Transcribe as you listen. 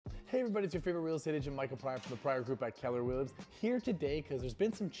Hey everybody, it's your favorite real estate agent, Michael Pryor from the Pryor Group at Keller Williams. Here today because there's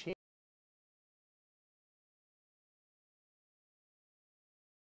been some change